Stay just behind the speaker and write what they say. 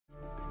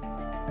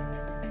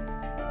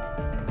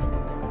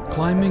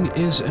Climbing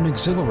is an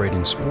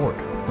exhilarating sport,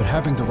 but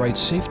having the right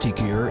safety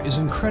gear is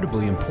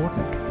incredibly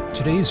important.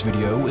 Today's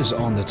video is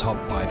on the top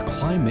 5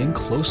 climbing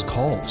close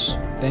calls.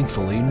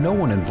 Thankfully, no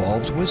one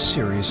involved was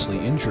seriously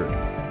injured.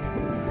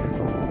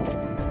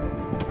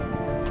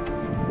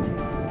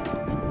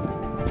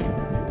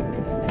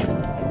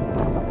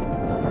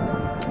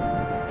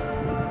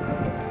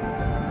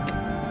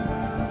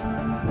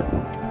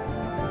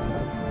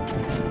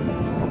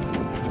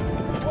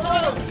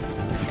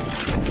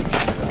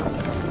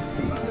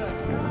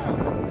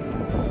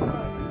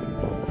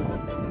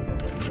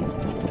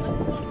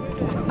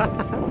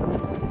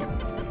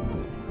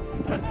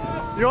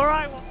 You all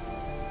right?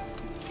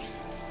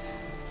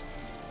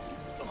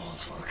 Oh,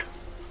 fuck.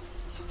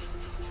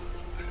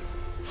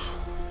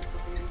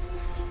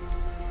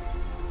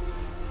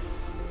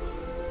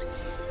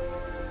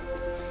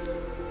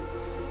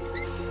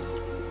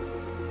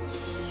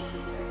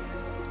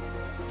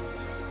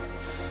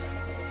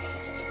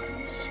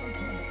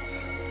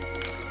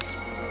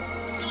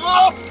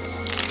 Oh!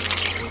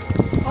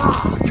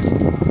 Fuck!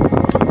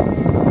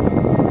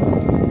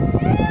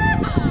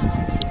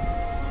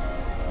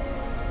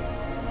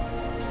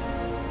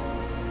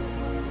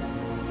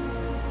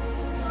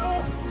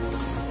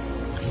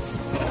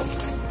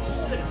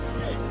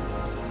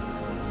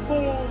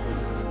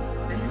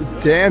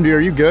 Damn, dude, are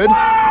you good?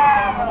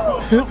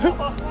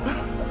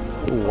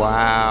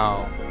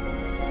 Wow.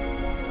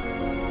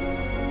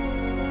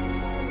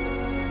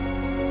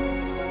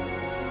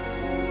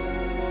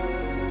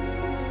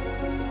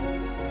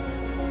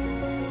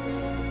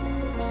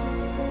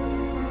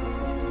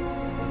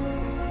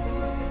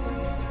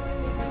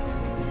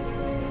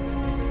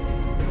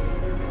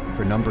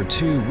 For number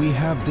 2, we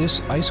have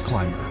this ice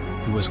climber,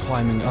 who was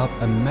climbing up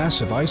a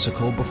massive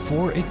icicle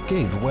before it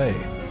gave way.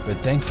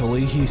 But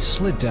thankfully he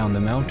slid down the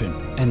mountain,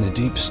 and the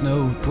deep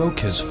snow broke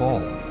his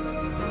fall.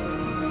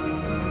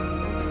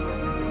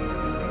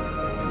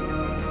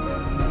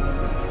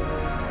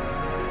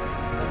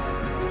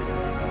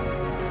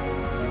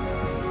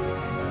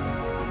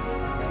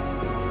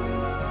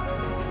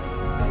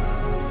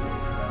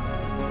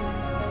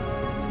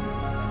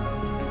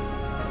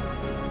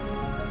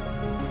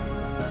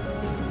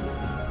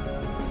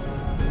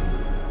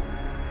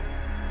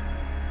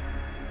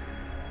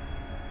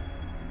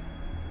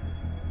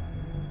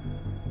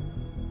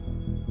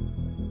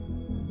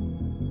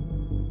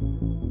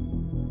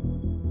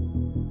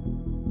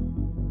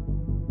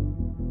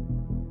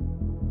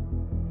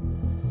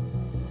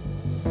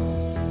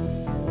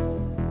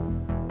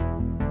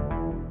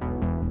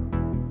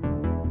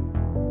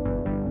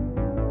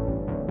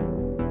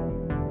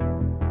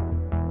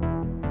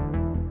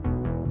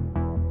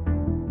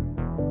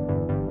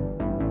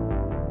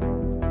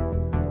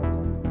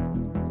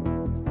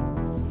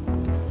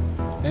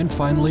 And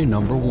finally,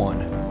 number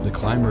 1. The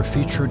climber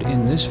featured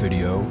in this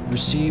video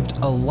received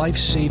a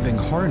life-saving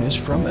harness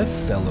from a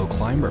fellow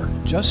climber,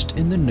 just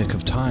in the nick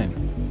of time.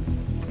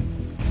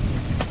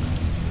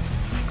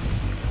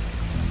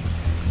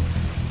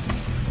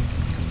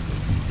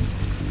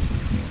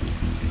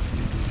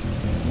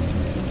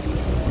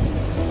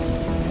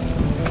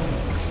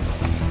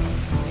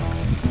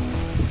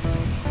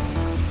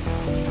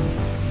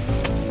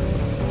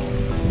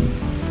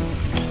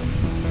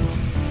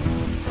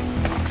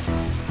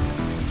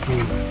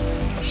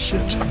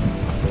 Shit.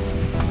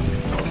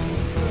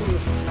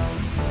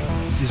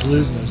 He's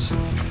losing us.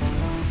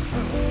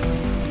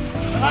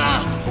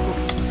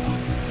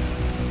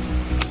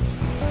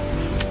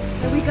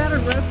 We got a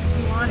rope if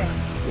you want it.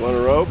 You want a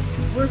rope?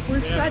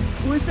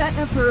 We're setting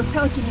up for a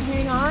rappel. Can you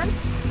hang on?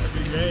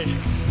 That'd be great.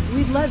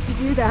 We'd love to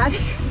do that.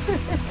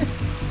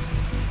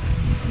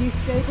 You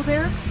stable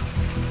there?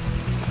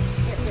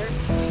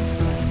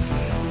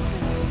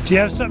 Do you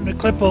have something to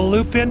clip a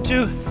loop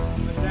into?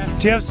 What's that?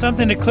 Do you have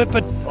something to clip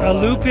a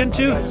loop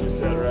into? I just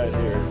said right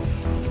here.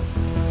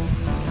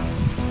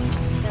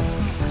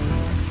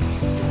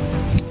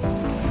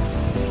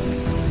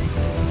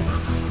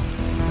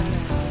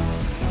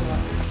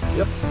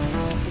 Yep.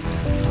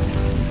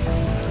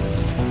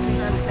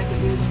 Hang on a second,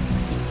 dude.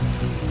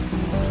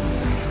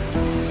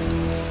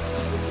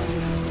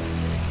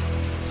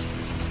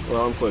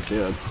 Well, I'm clipped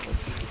in.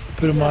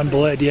 Put them on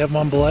belay. Do you have them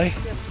on belay? Yep,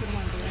 put them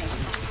on belay.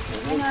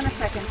 Hang on a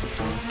second.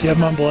 Do you have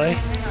them on belay?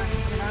 Hang on.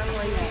 You're not on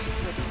belay yet.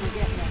 We're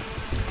getting there.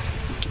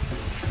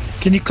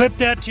 Can you clip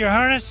that to your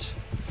harness?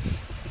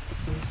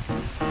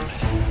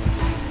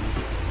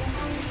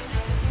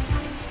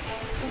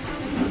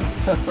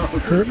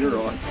 You're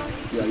on.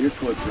 Yeah, you're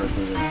clipped right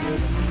there.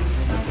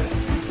 Okay,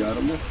 you got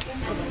them there?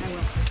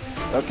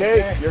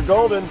 Okay, you're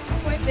golden.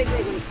 Wait, big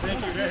lady.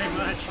 Thank you very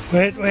much.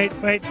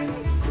 Wait.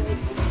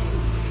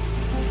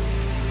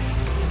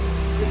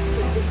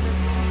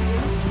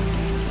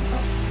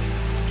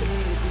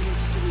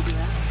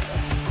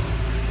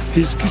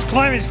 He's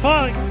climbing, he's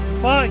falling.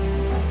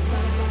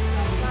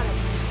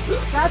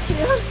 Got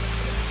you.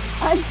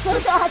 I so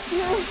got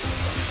you.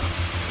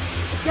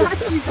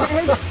 Got you,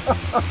 babe.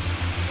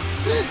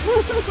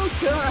 Oh,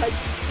 God.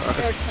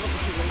 There, come over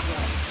here as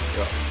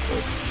well.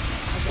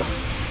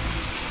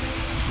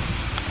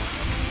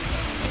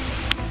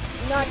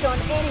 not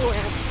going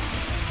anywhere.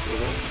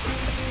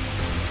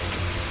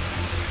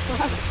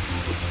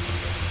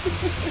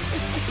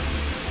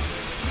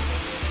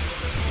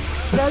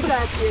 Still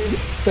got you.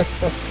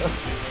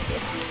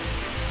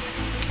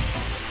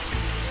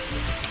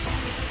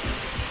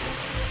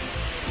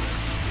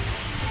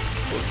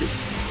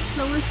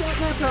 So we're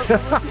setting up.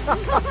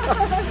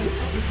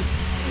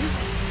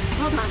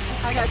 Hold on,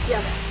 I got you.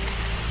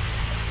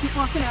 Keep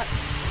walking up.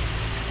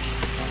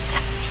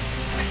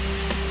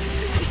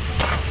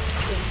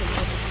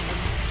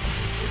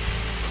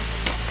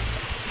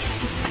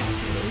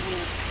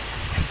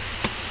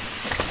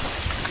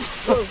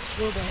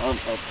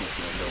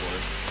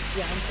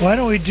 Why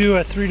don't we do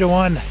a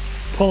 3-to-1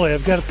 pulley?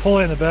 I've got a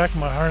pulley in the back of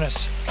my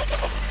harness.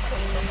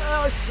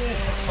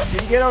 Can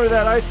you get over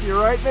that ice to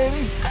your right,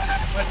 maybe?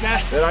 What's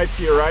that? That ice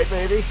to your right,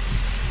 maybe?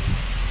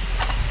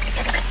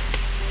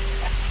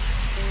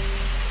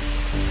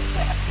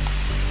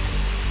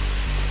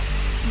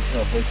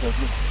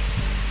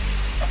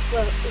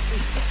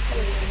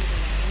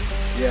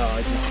 Yeah,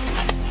 I just...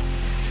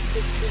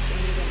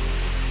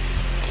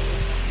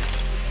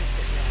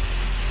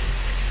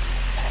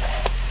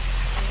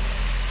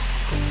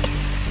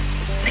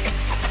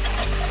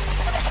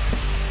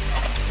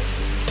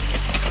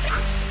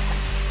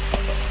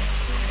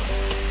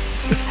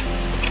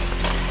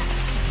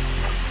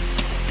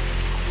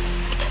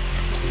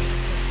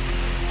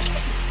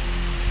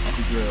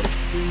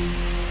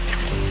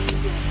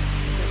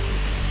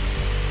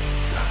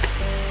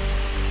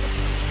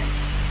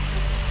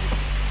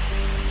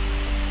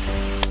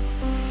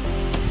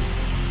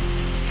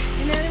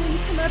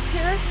 Up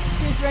here,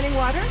 there's running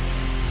water.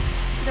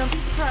 Don't be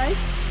surprised.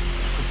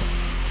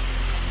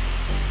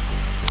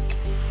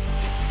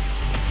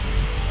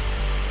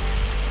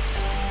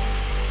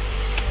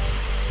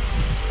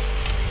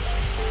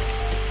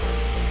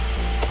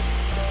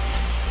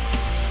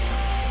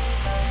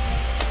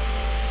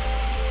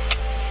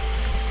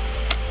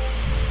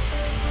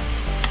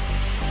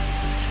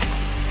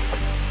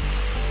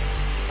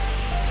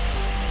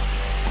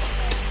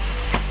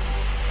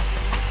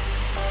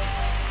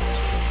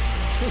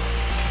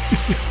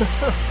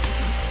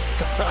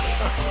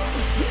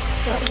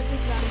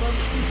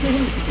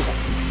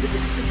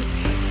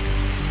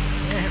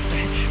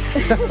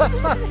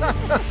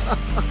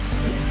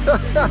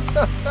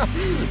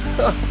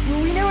 Well,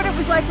 we knew what it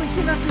was like when we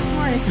came up this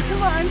morning.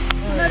 Come on,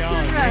 come up here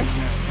and rest.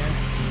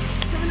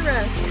 Come and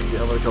rest.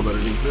 Yeah, I'm gonna come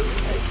underneath it.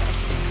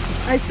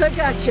 I still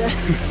got you.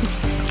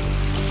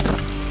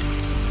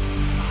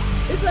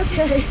 It's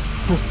okay.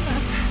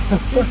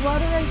 There's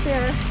water right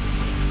there.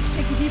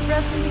 Take a deep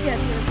breath when you get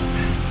here.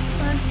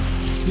 Come on.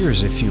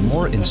 Here's a few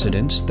more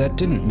incidents that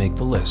didn't make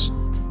the list.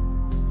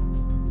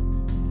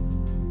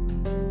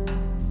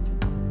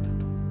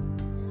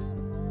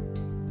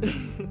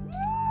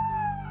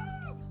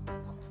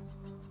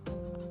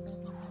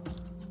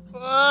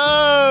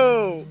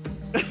 Whoa!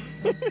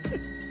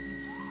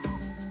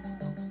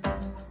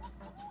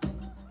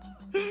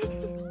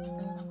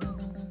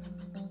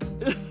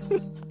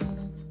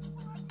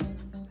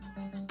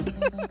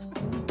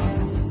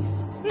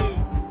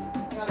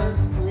 Gotta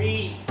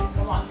breathe.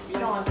 Come on,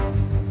 feet on.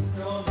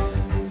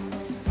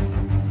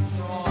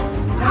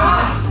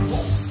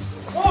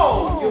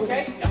 Whoa! You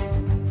okay?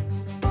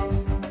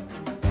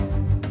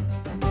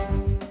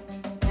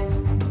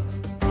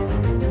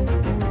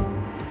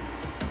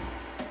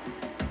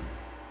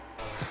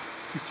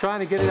 He's trying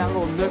to get in that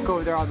little nook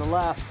over there on the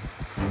left,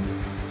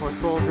 where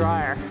it's a little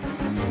drier.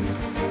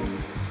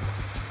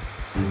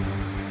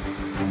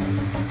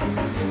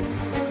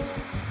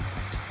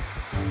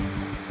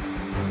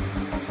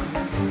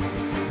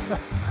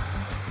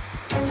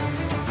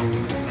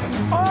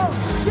 Oh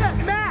shit,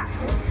 Matt!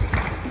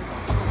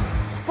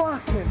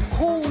 Fucking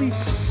holy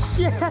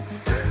shit!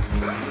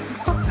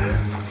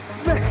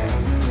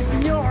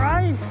 Man, you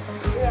alright?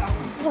 Yeah.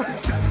 What?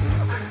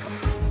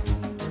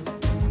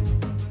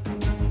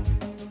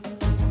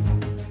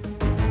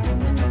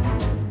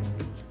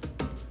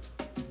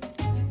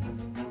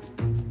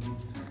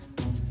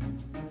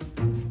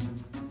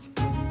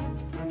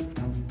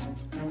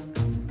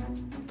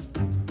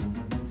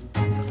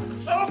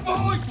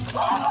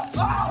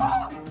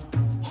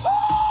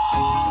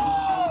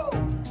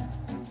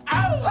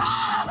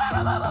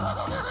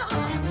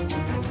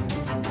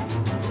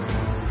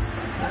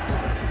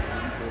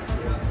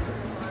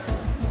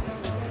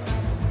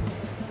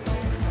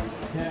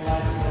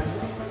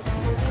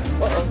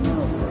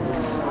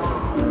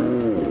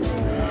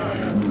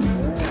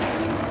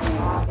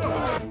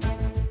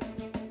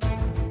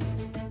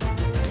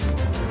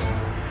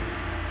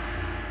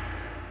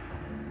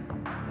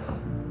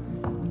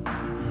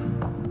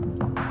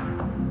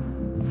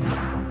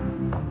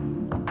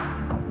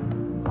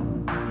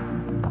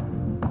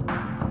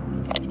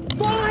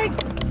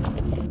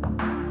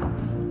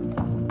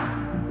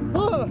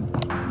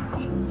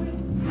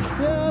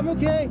 Yeah, I'm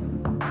okay.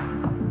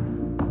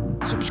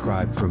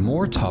 Subscribe for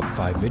more top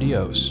 5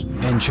 videos,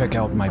 and check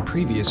out my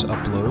previous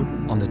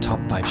upload on the top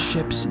 5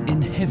 ships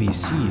in heavy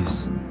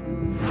seas.